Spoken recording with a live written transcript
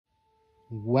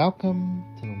Welcome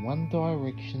to the One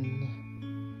Direction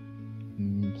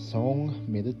song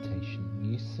meditation.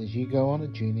 Yes, as you go on a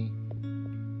journey,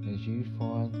 as you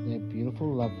find that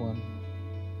beautiful loved one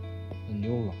in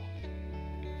your life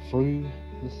through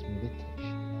this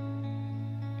meditation,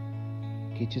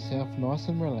 get yourself nice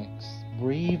and relaxed.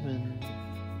 Breathe in,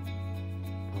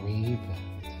 breathe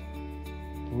out,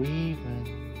 breathe in,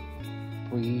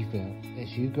 breathe out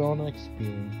as you go on an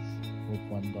experience with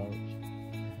One Direction.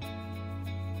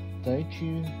 Don't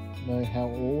you know how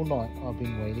all night I've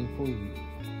been waiting for you?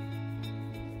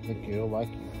 A girl like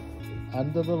you.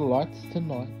 Under the lights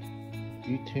tonight,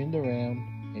 you turned around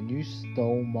and you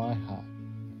stole my heart.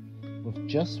 With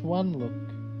just one look,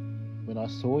 when I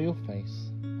saw your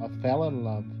face, I fell in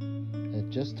love.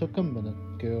 It just took a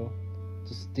minute, girl,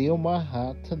 to steal my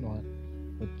heart tonight.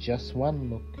 With just one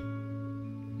look,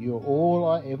 you're all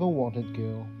I ever wanted,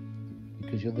 girl,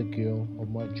 because you're the girl of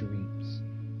my dreams.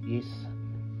 Yes.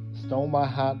 Stole My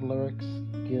Heart lyrics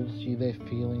gives you that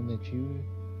feeling that you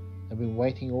have been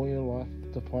waiting all your life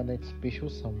to find that special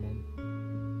someone.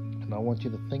 And I want you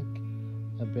to think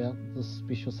about this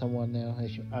special someone now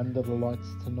as you're under the lights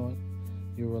tonight.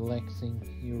 You're relaxing,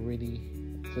 you're ready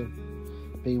to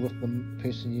be with the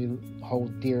person you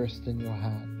hold dearest in your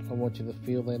heart. I want you to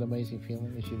feel that amazing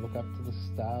feeling as you look up to the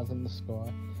stars in the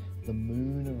sky, the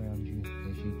moon around you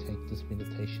as you take this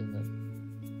meditation in.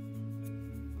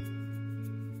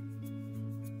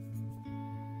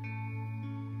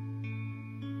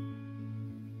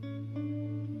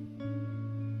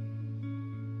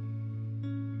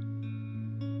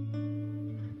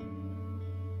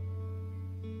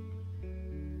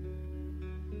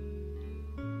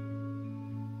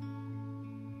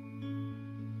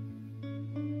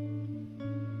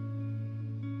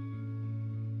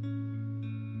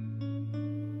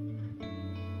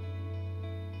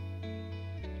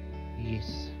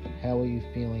 Yes, how are you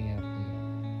feeling out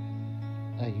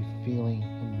there? Are you feeling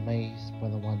amazed by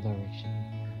the One Direction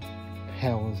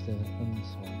powers that are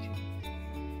inside you?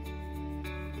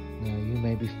 Now, you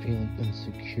may be feeling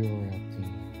insecure out there.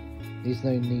 There's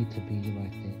no need to be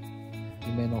like that.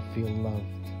 You may not feel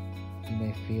loved. You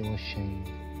may feel ashamed.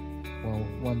 Well,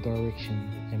 One Direction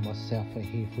and myself are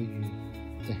here for you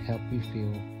to help you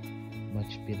feel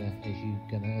much better as you're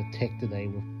going to attack today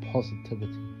with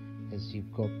positivity. As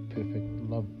you've got perfect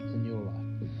love in your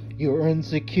life. You're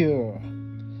insecure,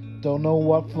 don't know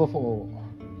what for.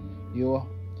 You're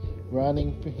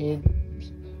running for ahead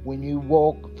when you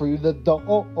walk through the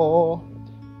door.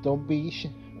 Don't be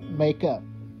makeup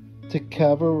to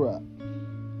cover up.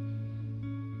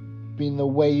 Being the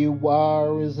way you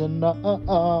are is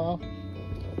enough.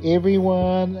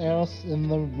 Everyone else in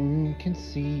the room can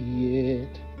see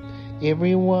it.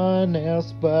 Everyone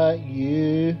else but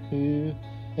you.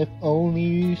 If only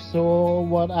you saw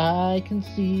what I can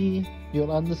see,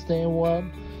 you'll understand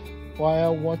why I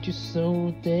want you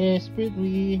so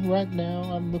desperately. Right now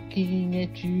I'm looking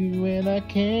at you and I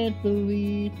can't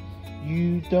believe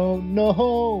you don't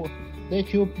know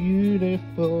that you're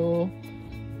beautiful.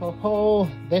 Oh,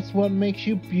 that's what makes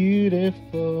you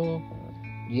beautiful.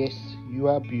 Yes, you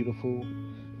are beautiful.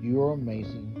 You are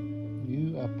amazing.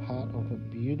 You are part of a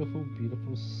beautiful,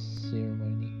 beautiful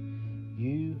ceremony.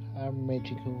 You are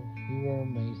magical. You are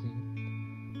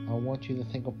amazing. I want you to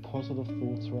think of positive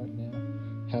thoughts right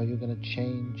now. How you're going to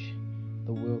change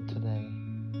the world today.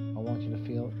 I want you to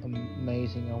feel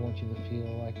amazing. I want you to feel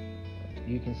like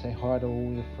you can say hi to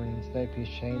all your friends. Don't be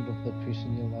ashamed of the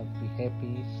person you love. Be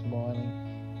happy,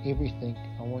 smiling, everything.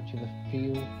 I want you to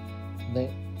feel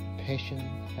that passion.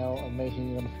 How amazing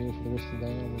you're going to feel for the rest of the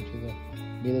day. I want you to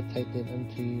meditate that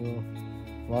into your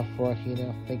life right here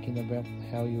now, thinking about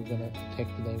how you're going to attack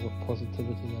today with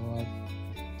positivity in life.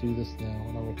 Do this now,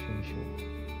 and I'll return shortly.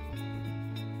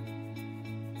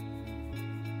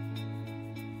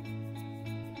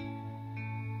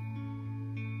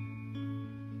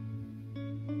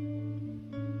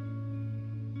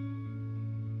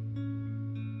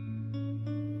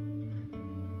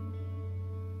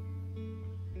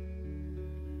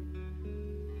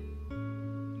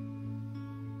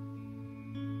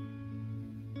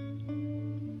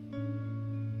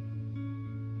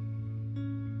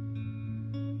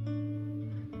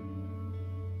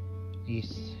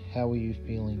 Yes, how are you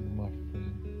feeling, my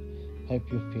friend?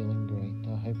 Hope you're feeling great.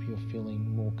 I hope you're feeling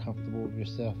more comfortable with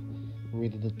yourself,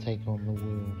 ready to take on the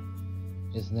world.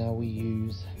 As now we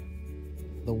use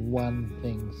the One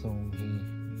Thing song here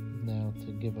now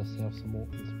to give ourselves some more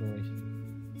inspiration.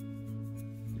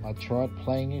 I tried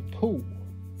playing it cool,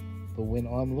 but when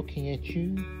I'm looking at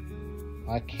you,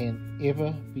 I can't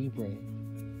ever be brave,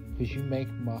 'cause you make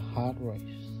my heart race.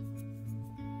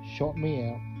 Shot me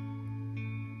out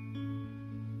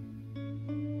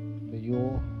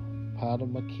you're part of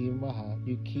my key in my heart.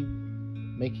 You keep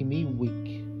making me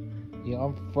weak. Yeah,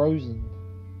 I'm frozen.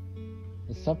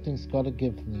 And something's got to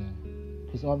give now.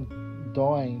 Because I'm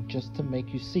dying just to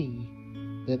make you see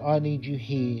that I need you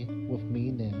here with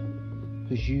me now.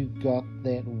 Because you got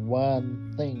that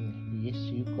one thing. Yes,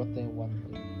 you've got that one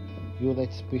thing. You're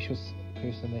that special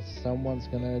person that someone's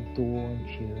going to adore and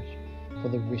cherish for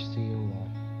the rest of your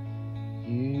life.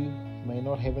 You may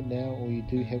not have it now, or you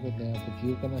do have it now, but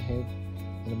you're going to have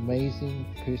an amazing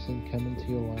person come into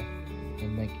your life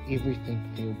and make everything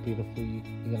feel better for you.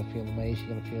 You're going to feel amazed, you're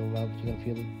going to feel loved, you're going to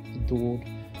feel adored.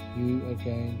 You are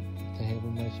going to have a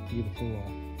most beautiful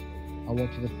life. I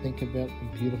want you to think about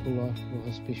a beautiful life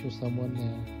with a special someone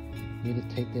now.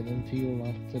 Meditate that into your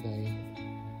life today,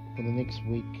 for the next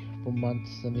week, for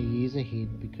months and the years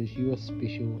ahead, because you are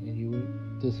special and you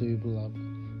deserve love.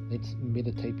 Let's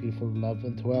meditate beautiful love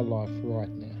into our life right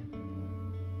now.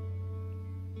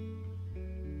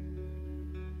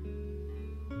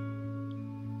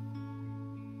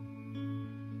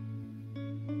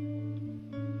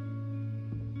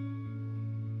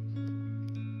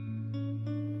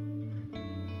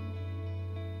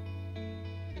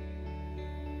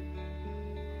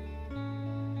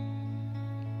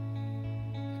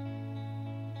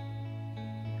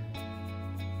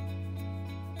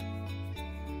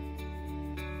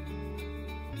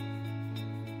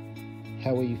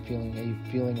 How are you feeling? Are you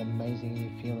feeling amazing? Are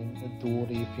you feeling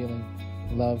adored? Are you feeling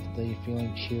loved? Are you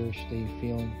feeling cherished? Are you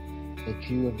feeling that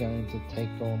you are going to take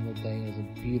on the day as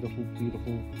a beautiful,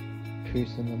 beautiful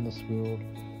person in this world?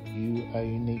 You are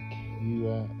unique. You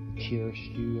are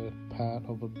cherished. You are part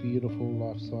of a beautiful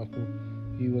life cycle.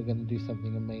 You are going to do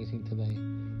something amazing today.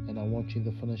 And I want you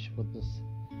to finish with this.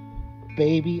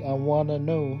 Baby, I want to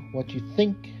know what you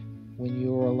think when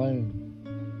you're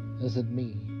alone. Is it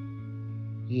me?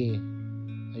 Yeah.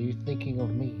 Are you thinking of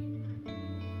me?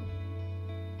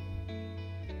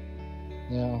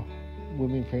 Now, we've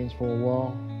been friends for a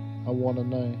while. I want to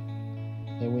know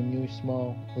that when you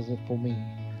smile, is it for me?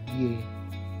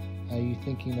 Yeah. Are you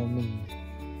thinking of me?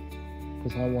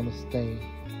 Because I want to stay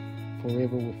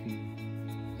forever with you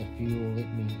if you will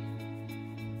let me.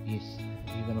 Yes,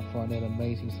 you're going to find that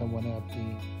amazing someone out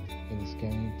there that is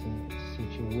going to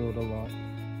set your world alight,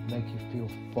 make you feel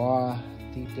fire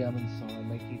deep down inside,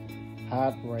 make you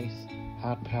heart race,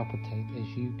 heart palpitate as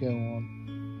you go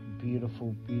on a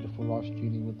beautiful, beautiful life's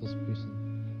journey with this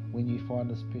person. When you find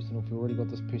this person, or if you've already got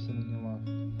this person in your life,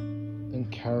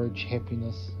 encourage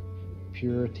happiness,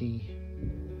 purity,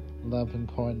 love and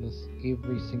kindness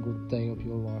every single day of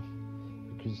your life,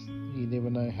 because you never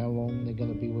know how long they're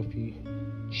going to be with you.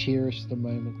 Cherish the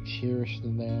moment, cherish the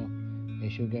now,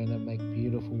 as you're going to make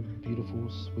beautiful,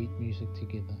 beautiful, sweet music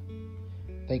together.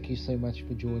 Thank you so much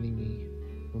for joining me.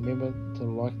 Remember to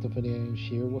like the video and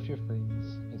share it with your friends,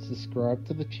 and subscribe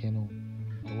to the channel.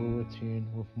 I will return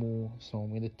with more soul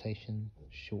meditation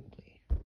shortly.